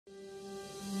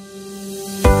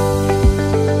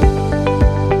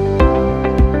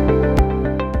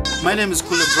My name is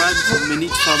Kule Brad from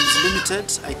Menigte Farms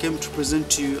Limited. I came to present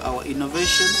to you our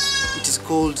innovation. It is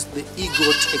called the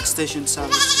Egoat Extension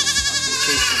Services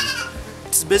application.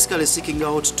 It's basically seeking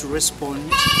out to respond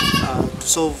to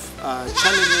solve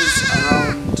challenges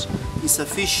around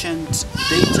insufficient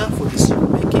data for decision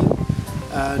making,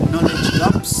 knowledge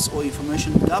gaps or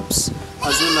information gaps,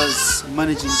 as well as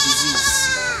managing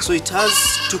disease. So it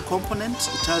has two components.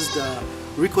 It has the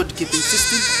record keeping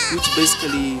system, which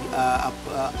basically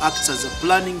acts as a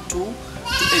planning tool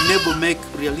to enable make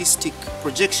realistic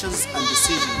projections and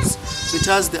decisions. So it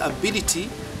has the ability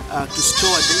to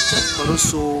store data, but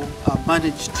also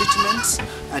manage treatments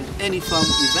and any farm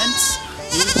events,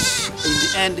 which in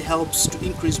the end helps to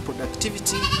increase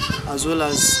productivity as well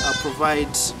as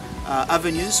provide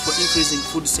avenues for increasing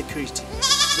food security.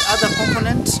 The other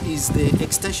component is the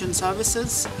extension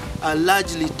services,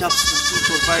 largely taps into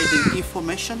providing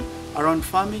information around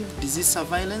farming, disease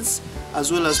surveillance,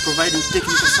 as well as providing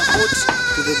technical support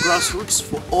to the grassroots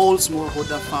for all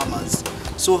smallholder farmers.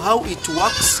 So how it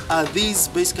works, these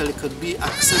basically could be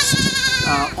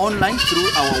accessed online through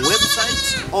our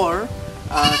website or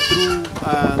through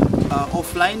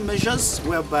offline measures,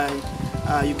 whereby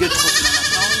you get an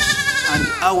account and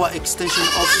our extension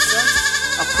officers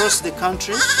across the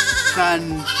country can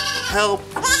help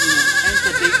you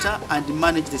enter data and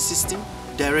manage the system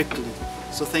directly.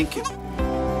 So thank you.